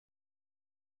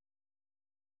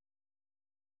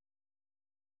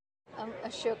I'm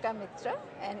Ashoka Mitra,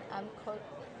 and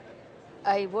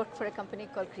I work for a company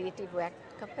called Creative Wax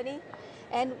Company,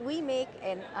 and we make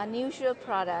an unusual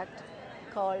product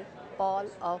called ball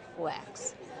of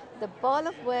wax. The ball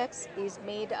of wax is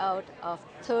made out of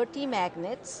 30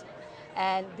 magnets,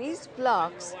 and these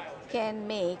blocks can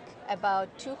make about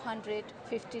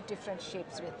 250 different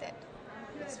shapes with it.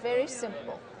 It's very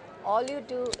simple. All you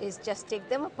do is just take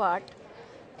them apart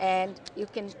and you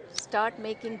can start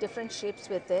making different shapes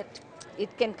with it.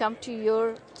 It can come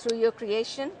to through your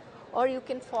creation, or you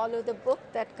can follow the book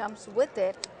that comes with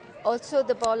it. Also,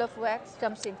 the ball of wax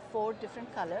comes in 4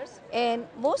 different colors, and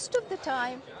most of the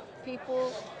time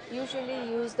people usually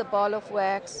use the ball of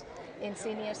wax in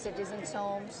senior citizens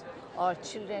homes or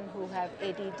children who have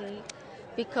ADD,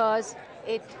 because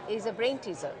it is a brain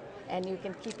teaser and you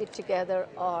can keep it together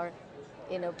or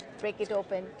break it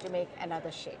open to make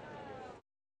another shape.